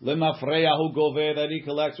lemafreyahu gover that he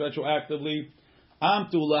collects retroactively,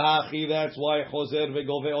 amtu lahachi. That's why choser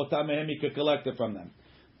vegove otamehem he could collect it from them.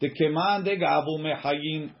 The keman de gavu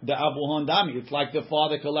mechayim de abu hondami. It's like the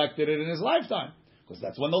father collected it in his lifetime because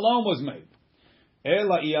that's when the loan was made.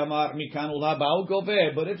 Ela iyamar mikan ulhabau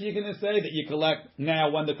goveh. But if you're going to say that you collect now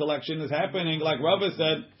when the collection is happening, like Rava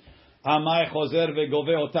said, Hamay chozer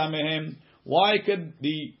vegoveh otam mehem. Why could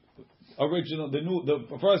the original,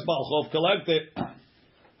 the first Baal Chov collect it?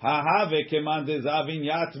 It's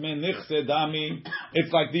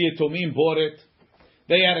like the Yatomim bought it.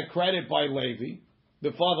 They had a credit by Levi.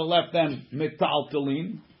 The father left them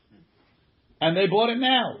mitaltalin, and they bought it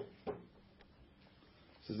now.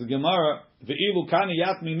 Says the Gemara, "Ve'ilu kani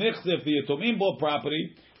yatmi nichse." If the Yatomim bought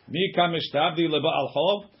property, mi kamishtabdi leBaal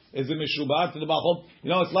Chov, is it mishubat to the Baal Chov? You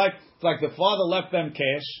know, it's like the father left them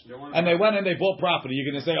cash, and they went and they bought property.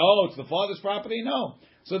 You're going to say, "Oh, it's the father's property"? No.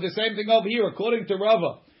 So the same thing over here, according to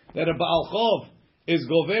Rava, that a Baal Chov is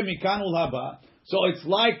goveh mikanul haba. So it's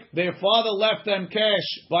like their father left them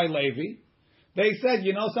cash by Levi. They said,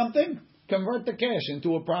 you know something? Convert the cash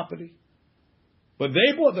into a property. But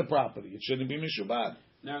they bought the property. It shouldn't be mishubat.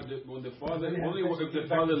 Now, when the father, only if the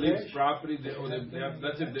father leaves property,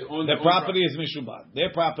 that's if they own the property is mishubat.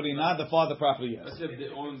 Their property, not the father property. Yes. That's if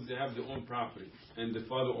they have their own property, and the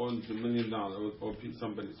father owns $1 million or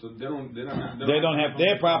somebody. So they don't have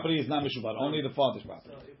their property is not mishubat. Only the father's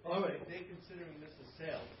property. So if they're considering this a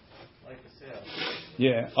sale, like a sale.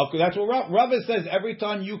 Yeah, okay. That's what Rava says. Every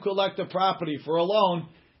time you collect a property for a loan,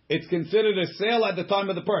 it's considered a sale at the time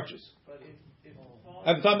of the purchase. But if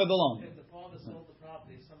at the time of the loan. If the father sold the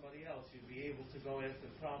property to somebody else, you'd be able to go after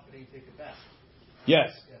the property and take it back. Yes.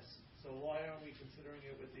 Yes. So why aren't we considering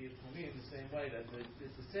it with the Yatomim the same way that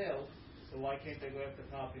it's a sale? So why can't they go after the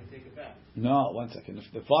property and take it back? No, 1 second.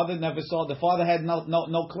 If the father never sold, the father had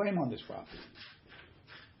no claim on this property.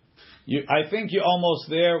 I think you're almost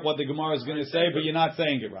there. What the Gemara is going to say, but you're not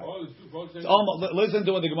saying it right. It's almost, listen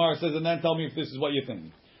to what the Gemara says, and then tell me if this is what you're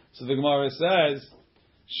thinking. So the Gemara says,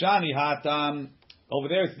 "Shani hatam." Over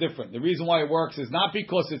there, it's different. The reason why it works is not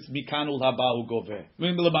because it's mikanul habahu goveh.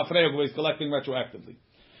 He's collecting retroactively.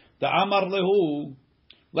 The amar lehu.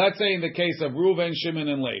 Let's say in the case of Reuven, Shimon,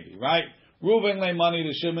 and Levi, right? Reuven lent money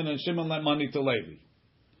to Shimon, and Shimon lent money to Levi.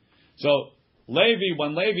 So Levi,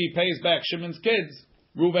 when Levi pays back Shimon's kids,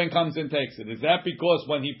 Reuven comes and takes it. Is that because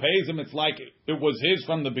when he pays him, it's like it was his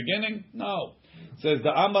from the beginning? No. It says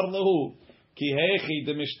the Amar lehu ki hechi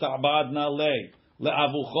de mishtabadna le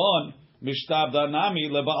leavuchon mishtabdanami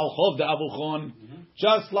leBaal Chov de avuchon.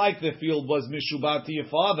 Just like the field was mishubat to your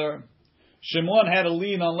father, Shimon had a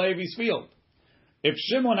lien on Levi's field. If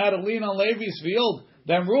Shimon had a lien on Levi's field,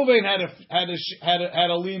 then Reuven had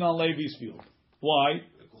a lien on Levi's field. Why?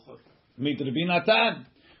 Mit Rabbi Natan.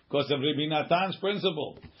 Because of Rabbi Natan's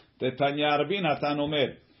principle. Tanya Rabbi Natan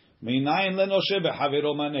omer. Minayin lenoshe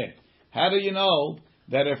bechavero maneh. How do you know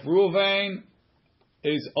that if Reuven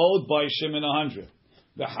is owed by Shimon 100,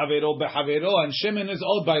 bechavero, and Shimon is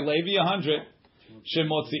owed by Levi 100,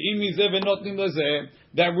 shemotzi'im mizeh v'notnim lezeh,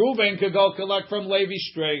 that Reuven could go collect from Levi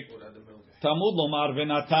straight. Talmud lomar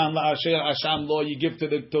v'natan la'asher asham lo. You give to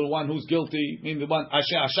the one who's guilty, mean the one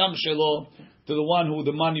asher asham shelo, to the one who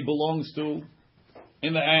the money belongs to.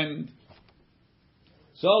 In the end,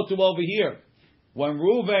 so to over here, when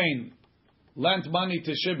Reuven lent money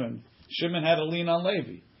to Shimon, Shimon had a lien on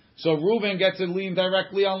Levi. So Reuven gets a lien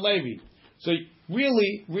directly on Levi. So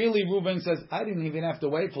really, Reuven says, I didn't even have to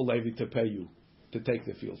wait for Levi to pay you, to take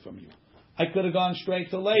the field from you. I could have gone straight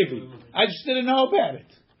to Levi. I just didn't know about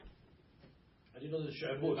it. I didn't know the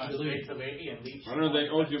Straight to Levi and leave I don't know they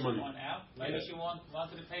owed you money. Shimon out. Maybe Shimon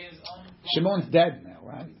wanted to pay his own. Shimon's dead now,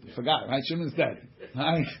 right? You forgot, right? Shimon's dead.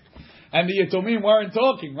 Right? And the Yatomim weren't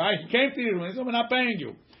talking, right? He came to you and said, we're not paying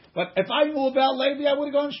you. But if I knew about Levi, I would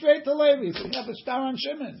have gone straight to Levi. So you have a star on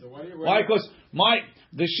Shimon. So why? Because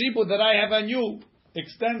the shibud that I have on you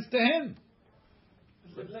extends to him.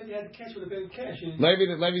 But Levi had cash, would have paid cash.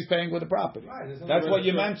 Levi's paying with the property. Right, that's what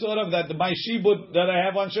you meant, sort of, that my shibud that I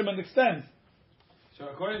have on Shimon extends. So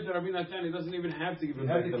according to Rabbi Natan, he doesn't even have to give him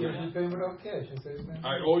He had back the the cash money. and pay him without cash.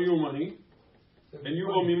 I owe you money, and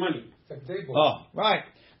you owe me money. It's like they bought. Oh, right.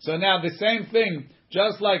 So now the same thing,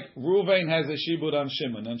 just like Reuven has a shibud on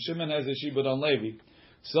Shimon, and Shimon has a shibud on Levi,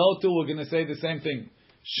 so too we're going to say the same thing.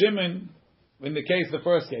 Shimon, in the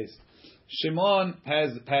first case, Shimon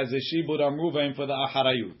has a shibud on Reuven for the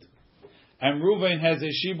acharayut, and Reuven has a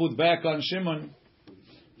shibud back on Shimon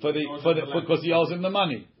because he owes him the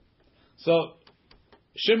money. So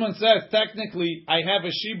Shimon says, technically, I have a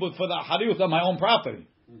shibud for the acharayut on my own property.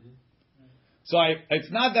 So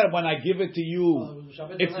it's not that when I give it to you,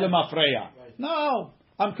 it's the mafreya. Right. No,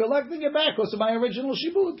 I'm collecting it back because of my original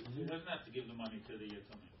shibud. He doesn't have to give the money to the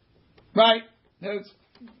Yatomim. Right. Ends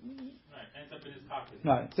up in his pocket.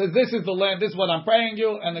 Right. So this is the land. This is what I'm paying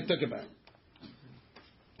you, and they took it back.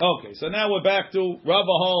 Okay, so now we're back to Rava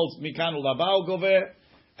holds Mikanu Labao Gover,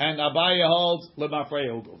 and Abaya holds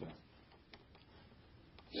Lemafreya Gover.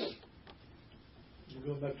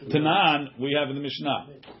 Tanan, we have in the Mishnah.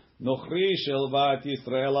 Nochri shelvat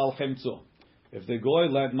Yisrael al chemtzo. If the goy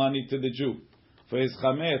lent money to the Jew for his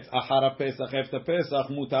chametz achara Pesach after Pesach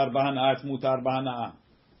mutar b'hana'ah, it's mutar b'hana'ah.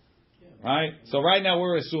 Right? So right now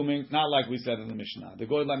we're assuming, not like we said in the Mishnah. The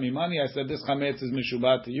goy lent me money, I said this chametz is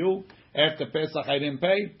mishubat to you. After Pesach I didn't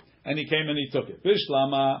pay, and he came and he took it.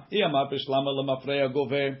 Bishlama, iyama bishlama lemafreya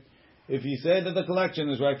gove. If he said that the collection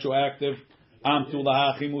is retroactive, am tu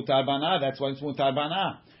lahachi mutar b'hana'ah, that's why it's mutar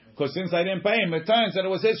b'hana'ah. Because since I didn't pay him, it turns that it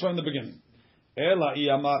was his from the beginning. Ela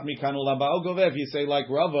iyamar mikanu labao gove. If you say like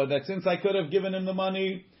Rava, that since I could have given him the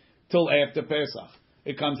money till after Pesach,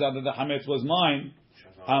 it comes out that the hametz was mine.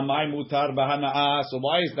 Amai mutar b'hana'ah. So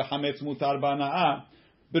why is the hametz mutar b'hana'ah?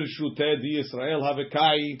 B'rshutei di Yisrael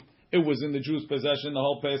havekai. It was in the Jews' possession the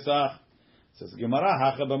whole Pesach. Says Gemara,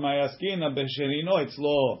 hacha b'mayaskina b'sherino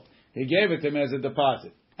etzlo. He gave it to him as a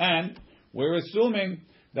deposit, and we're assuming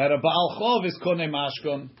that a Baal Chov is konei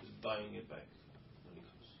mashkon. Buying it back when he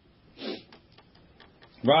comes.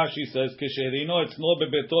 Rashi says, "Kesherino etzno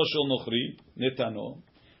bebeto shel nochri netano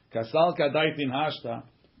kasal kadaitin hashta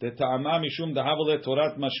deta'ama mishum dahavle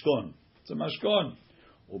torat mashkon." It's a mashkon.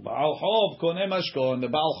 U'Baal Chov konei mashkon. The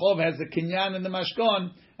Baal Chov has a kinyan in the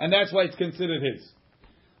mashkon, and that's why it's considered his.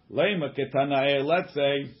 Leima ketanae. Let's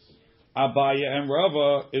say Abaya and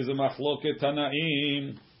Rava is a machloket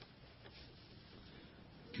tanaim.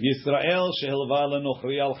 Yisrael shehelva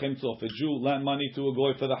lenochri al chemtzof. A Jew lent money to a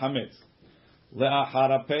goy for the hametz.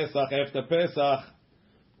 Le'achara Pesach, after Pesach,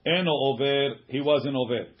 eno over, he wasn't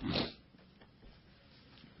over.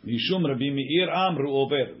 Mishum Rabbi Meir amru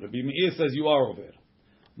over. Rabbi Meir says you are over.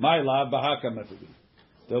 My lad bahaka metodi.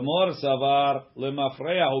 The mor savar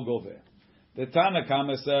lemafreya hu gover. The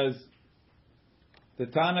Tanakama says. The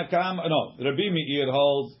Tanakama Rabbi Meir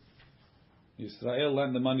holds Yisrael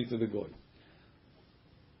lent the money to the goy.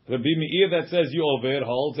 Rabbi Meir that says you over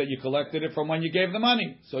holds that you collected it from when you gave the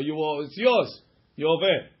money, so it's yours. You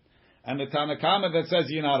over. And the Tanakama that says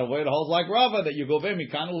you're not over, it holds like Rava that you go over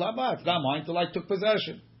mikanu laba. It's not mine till I took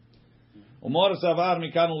possession. Umar savar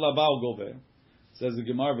mikanu laba gover. Says the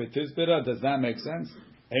Gemara v'tizbira. Does that make sense?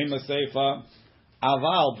 Ema seifa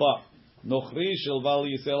aval ba nochri shelval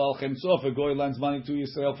Yisrael al chemtzof. A goy lends money to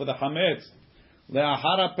Yisrael for the hametz.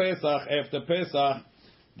 Le'achara Pesach, after Pesach.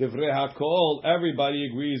 Divrei HaKol, everybody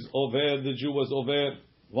agrees over, the Jew was over.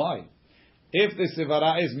 Why? If the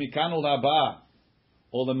Sivara is Mikanu Laba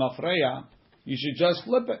or the Mafreya, you should just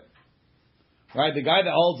flip it. Right? The guy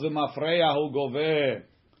that holds the Mafreya who gover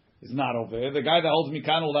is not over. The guy that holds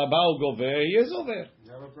Mikanu Laba who gover, he is over.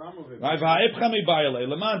 You have a problem with it. Right?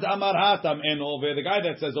 The guy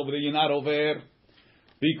that says over there, you're not over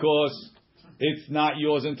because it's not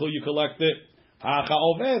yours until you collect it.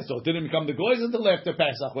 So it didn't become the goy's until after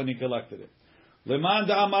Pesach when he collected it. Leman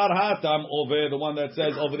da'amar hatam over, the one that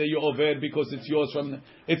says over there you're over because it's yours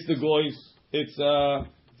it's the goy's, it's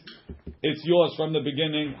yours from the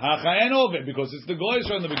beginning. Hacha en over because it's the goy's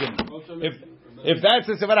from the beginning. If that's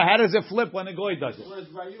the sevara, how does it flip when the goy does it?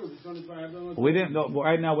 We didn't know.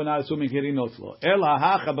 Right now we're not assuming hirino etzlo. Ela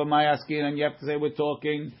hacha b'mayaskin, and you have to say we're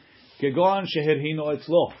talking kegon shehirhino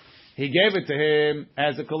etzlo. He gave it to him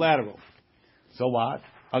as a collateral. So what?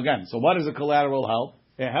 Again, so what does the collateral help?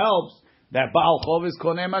 It helps that Baal Chov is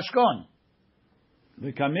konei mashkon.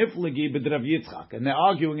 V'kamiflegi b'Rav Yitzchak, and they're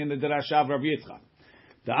arguing in the Drasha of Rav Yitzchak.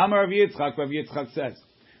 The Amar Rav Yitzchak says,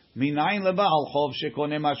 Minayin leBaal Chov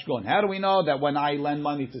shekonei mashkon. How do we know that when I lend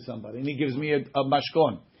money to somebody and he gives me a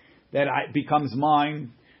mashkon, that it becomes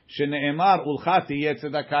mine? Shene'emar ulchati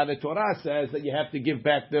yetzedakah. The Torah says that you have to give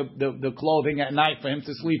back the clothing at night for him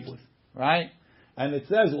to sleep with, right? And it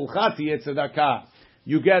says, Ulchati tzedakah.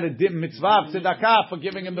 You get a mitzvah tzedakah for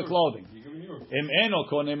giving him the clothing. Im eno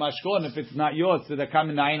konei mashkon. If it's not yours, tzedakah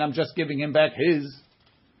minayin, I'm just giving him back his.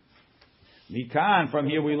 Mikan, from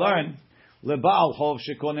here we learn, leBaal Chov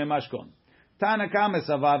shekonei mashkon. Tanakama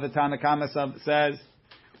Sava, the Tanakama says,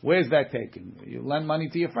 where's that taking? You lend money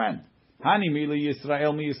to your friend. Hani mili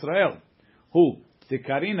Yisrael mi Yisrael. Who?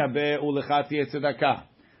 Tikarina be ulechati tzedakah.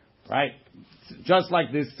 Right? Just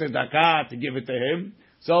like this tzedakah to give it to him,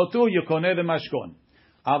 so too you koneh the mashkon.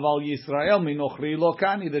 Aval Yisrael mi nochri lo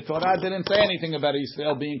kani. The Torah didn't say anything about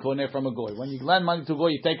Yisrael being koneh from a goy. When you lend money to a goy,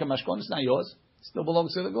 you take a mashkon. It's not yours. It still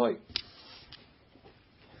belongs to the goy.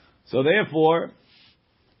 So therefore,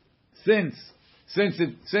 since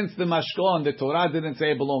the mashkon, the Torah didn't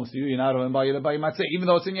say it belongs to you. You're not owned by matzeh, even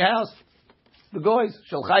though it's in your house. The goys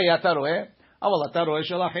shalchai ataroeh, aval ataroeh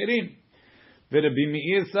shel achirim. V'Rabbi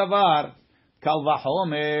Meir savar. Kal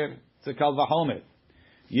vachomer. It's a kal vachomer.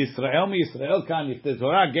 Yisrael mi Yisrael kan. If the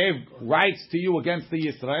Torah gave rights to you against the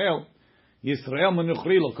Yisrael, Yisrael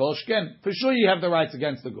menuchri lo koshken. For sure, you have the rights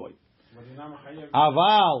against the goy.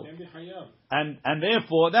 Aval. And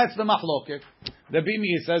therefore, that's the machloket. The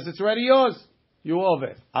Bimi says it's already yours. You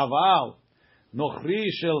over. Aval. Nochri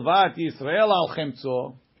shelvat Yisrael al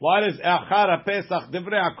chemtzo. Why does Achar Pesach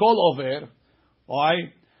divrei akol over?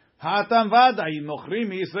 Why? Hatam vadai nochri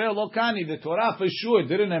mi Yisrael lo kani. The Torah for sure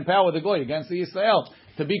didn't empower the goy against the Yisrael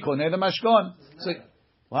to be koneh the mashkon. So,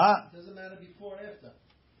 what? Doesn't matter before or after.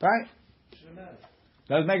 Right? Shouldn't matter.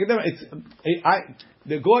 Doesn't make a difference.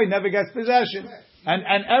 The goy never gets possession,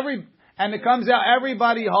 and it comes out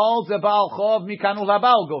everybody holds a baal chov mikanul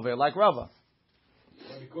habal gover like Rava.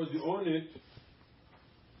 Because you own it,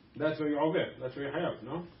 that's where you're over. That's where you have,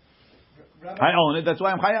 no? I own it. That's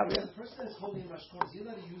why I'm chayav. The person that's holding mashkon, is he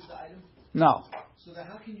allowed to use the item? No. So then,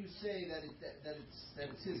 how can you say that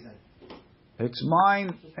it's his then? It's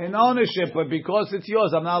mine in ownership, but because it's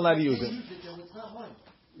yours, I'm not allowed to use it. It's not mine.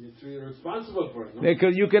 You're responsible for it, no?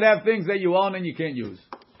 You could have things that you own and you can't use.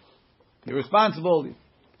 You're responsible.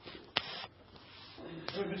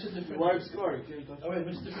 Your wife's car, you can't touch it. Alright,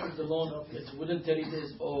 what's the difference? The loan, it's within 30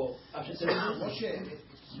 days or after 30 days?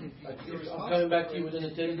 Like if I'm coming back to you within the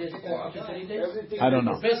 30 days or after 30 days? I don't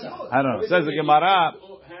know. Pesach. I don't know. Says the Gemara.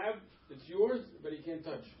 It's yours, but you can't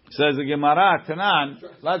touch. Says the Gemara. Tanan.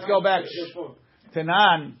 Let's go back.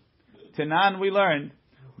 Tanan. We learned.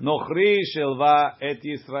 Nochri shelva et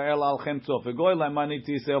Yisrael al chemtzo. V'goy lemani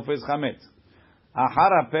tisel fez chametz.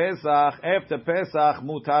 Achara Pesach. After Pesach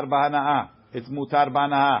mutar b'hana'ah. It's mutar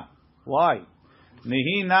b'hana'ah. Why?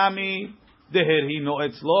 Nihi nami deher hino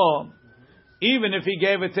etzlo. Even if he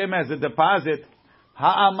gave it to him as a deposit,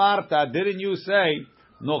 ha'amarta, didn't you say,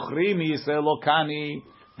 nochri mi Yisrael lo kani,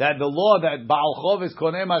 that the law that Baal Chov is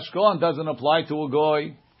koneh mashkon doesn't apply to a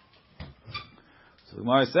goy? So the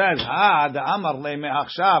Gemara says, the amar le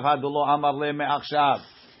me'achshav, the lo amar le me'achshav.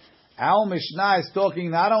 Our Mishnah is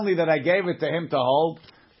talking not only that I gave it to him to hold,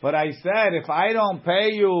 but I said, if I don't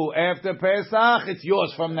pay you after Pesach, it's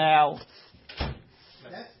yours from now.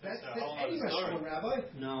 That's any mashkon, Rabbi.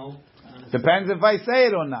 No. Depends if I say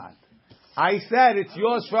it or not. I said it's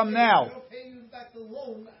yours from now. I don't pay you back the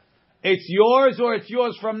loan. It's yours or it's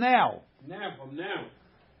yours from now? Now, from now.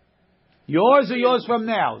 Yours or yours from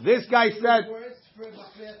now? This guy said,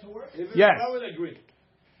 yes. I would agree.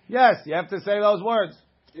 Yes, you have to say those words.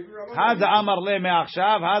 Hada amar le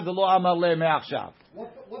me'achshav, hada lo amar le me'achshav.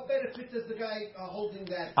 What benefit does the guy holding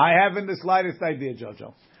that? I haven't the slightest idea,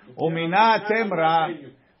 Jojo. Umina temra.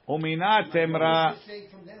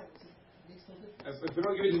 If you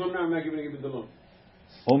don't give it to them now, I'm not giving it the loan.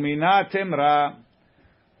 Umina temra.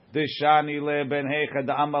 Deshani le ben heicha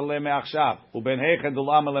da amar le me'achshav. Uben heicha da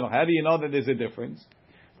lo amar le me'achshav. How do you know that there's a difference?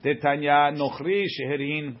 Detanya nochri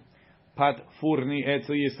sheherin pat furni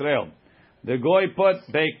etzel Yisrael. The goy put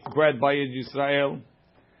baked bread by Yisrael.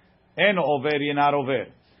 En over, you're not over.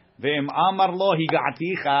 Ve'im amar lo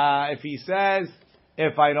higaticha. If he says,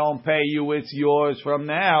 if I don't pay you, it's yours from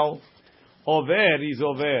now. Over, he's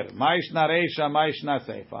over. Ma'ishna reisha, ma'ishna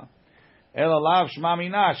seifa. Elalav shma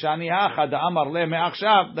mina, shani hacha, da amar le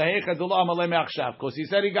me'achshav, da hecha du lo amar le me'achshav. Because he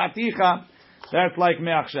said higaticha, that's like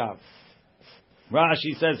me'achshav.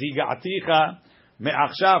 Rashi says higaticha,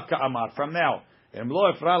 me'achshav ka'amar, from now. Em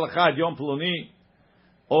lo efra l'chad yom pluni,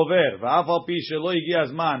 over. V'af al pi shelo yigi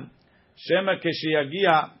azman, shema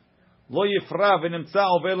keshiyagia, lo yifra v'nimtza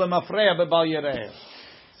over lemafreya bebal yereh.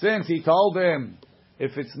 Since he told him,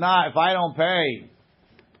 if I don't pay,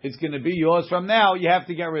 it's going to be yours from now, you have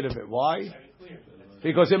to get rid of it. Why?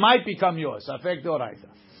 Because it might become yours. Afek doraita.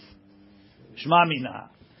 Shma mina.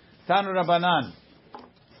 Tanu Rabbanan.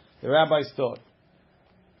 The rabbi's taught.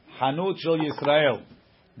 Hanut shel Yisrael.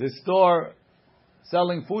 The store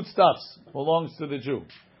selling foodstuffs belongs to the Jew.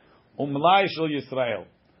 Umlai shel Yisrael.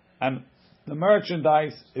 And the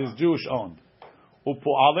merchandise is Jewish owned.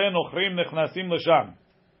 Upu'ale nochrim nechnasim l'sham.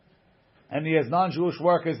 And he has non-Jewish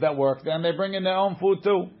workers that work there, and they bring in their own food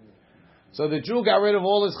too. So the Jew got rid of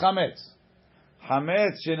all his chametz.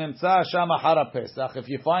 Chametz shenimtza sham achara Pesach. If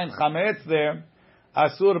you find chametz there,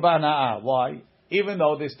 asur b'hana'ah. Why? Even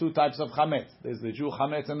though there's two types of chametz. There's the Jew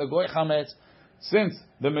chametz and the goy chametz. Since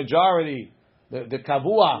the majority, the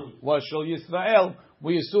kavua was shel Yisrael,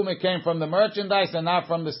 we assume it came from the merchandise and not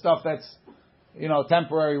from the stuff that's,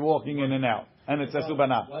 temporary walking in and out. And it's asur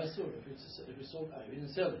b'hana'ah. Why asur? If it's sold, he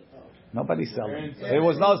didn't sell it. Nobody's selling. There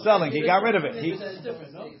was no selling. He got rid of it.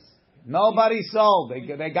 Nobody sold. They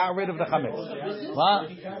got rid of the chametz. What?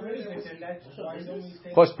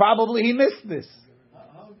 Because probably he missed this.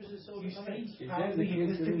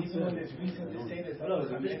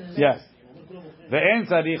 Yes. Ve'en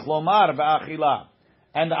tzarich lomar ba'achila.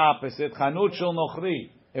 And the opposite, chanut shel nochri,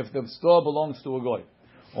 if the store belongs to a goy.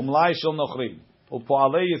 Umlai shel nochri.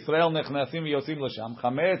 Upo'alei Yisrael nechnasim v'yosim l'sham.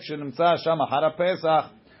 Chametz shenimtza sham achar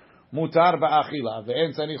Pesach mutar ba'achila.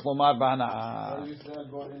 Ve'en tzarich lomar ba'ana'ah.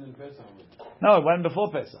 No, it went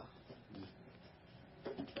before Pesach.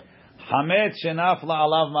 Chametz shenaf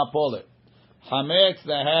la'alav mapolet. Chametz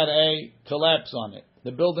that had a collapse on it.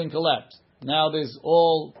 The building collapsed. Now there's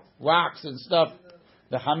all rocks and stuff.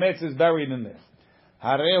 The chametz is buried in there.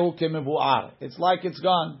 Harehu kemevu'ar. It's like it's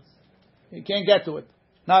gone. You can't get to it.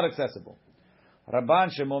 Not accessible. Rabban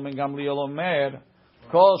Shimon ben Gamliel Omer,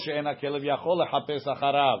 kol she'ena kelev yachol lechapes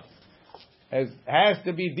acharav. It has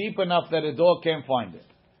to be deep enough that a dog can't find it.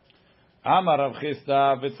 Amar Rav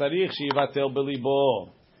Chisda v'tzarich shivatel belibo.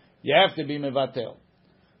 You have to be mevatel.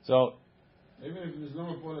 So, even if there's no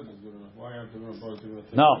mapolet, it's good enough. Why have to be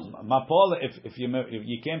mapolet? No, mapolet. If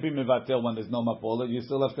you can't be mevatel when there's no mapolet, you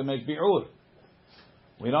still have to make bi'ur.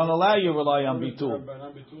 We don't allow you to rely on bitul.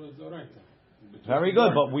 Very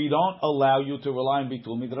good, but we don't allow you to rely on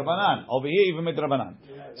bitul midrabanan. Over here, even midrabanan.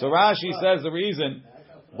 So Rashi says the reason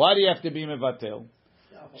why do you have to be mevatel?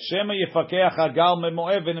 Shema yifakeach hagal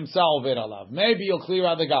memoev v'nimsa over alav. Maybe you'll clear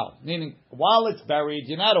out the gal. Meaning, while it's buried,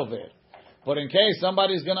 you're not over it. But in case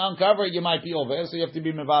somebody's going to uncover it, you might be over it, so you have to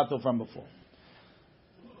be mevatel from before.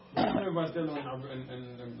 Mevatel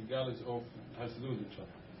and the gal is off has to do with each other.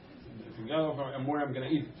 If you gal off and more, I'm going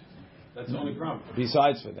to eat it. That's the only problem.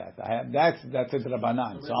 Besides for that, that's a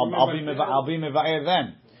drabanan. So I'll be mevaer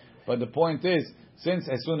then. But the point is, since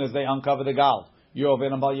as soon as they uncover the gal, you're over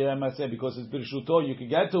in Ambal because it's birshuto, you can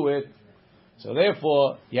get to it. So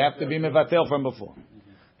therefore, you have to be mevatel from before.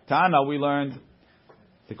 Tana, we learned.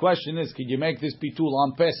 The question is, could you make this pitul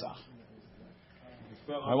on Pesach?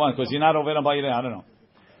 I want because you're not over in Ambal I don't know.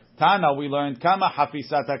 Tana, we learned kama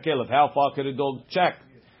hafisat hakelev. How far could a dog check?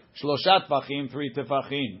 Shloshat tefachim, 3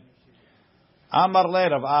 tefachim. Amar le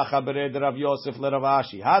Rav Acha bered Rav Yosef le Rav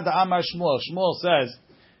Ashi. Hada Amar Shmuel. Shmuel says,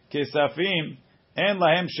 Kesafim en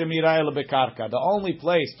lahem shemira el bekarka. The only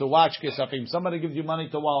place to watch kesafim, somebody gives you money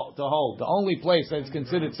to hold. The only place that's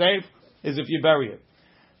considered safe is if you bury it.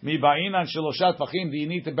 Mi ba'inan sheloshat tefachim. Do you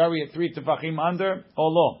need to bury it 3 tefachim under or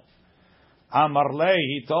lo? Amar le,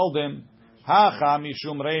 he told him, Hacha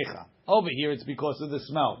mishum reicha. Over here it's because of the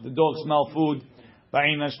smell. The dogs smell food.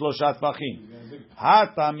 Ba'inan sheloshat tefachim.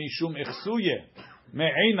 Hata mishum ichsuye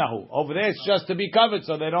me'einahu. Over there it's just to be covered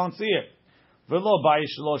so they don't see it. V'lo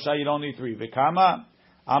ba'ish shlosha, you don't need 3. V'kama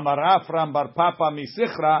amar Afram bar Papa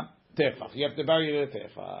misichra tefach. You have to bury it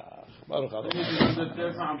at tefach. Baruch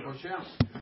Adonai.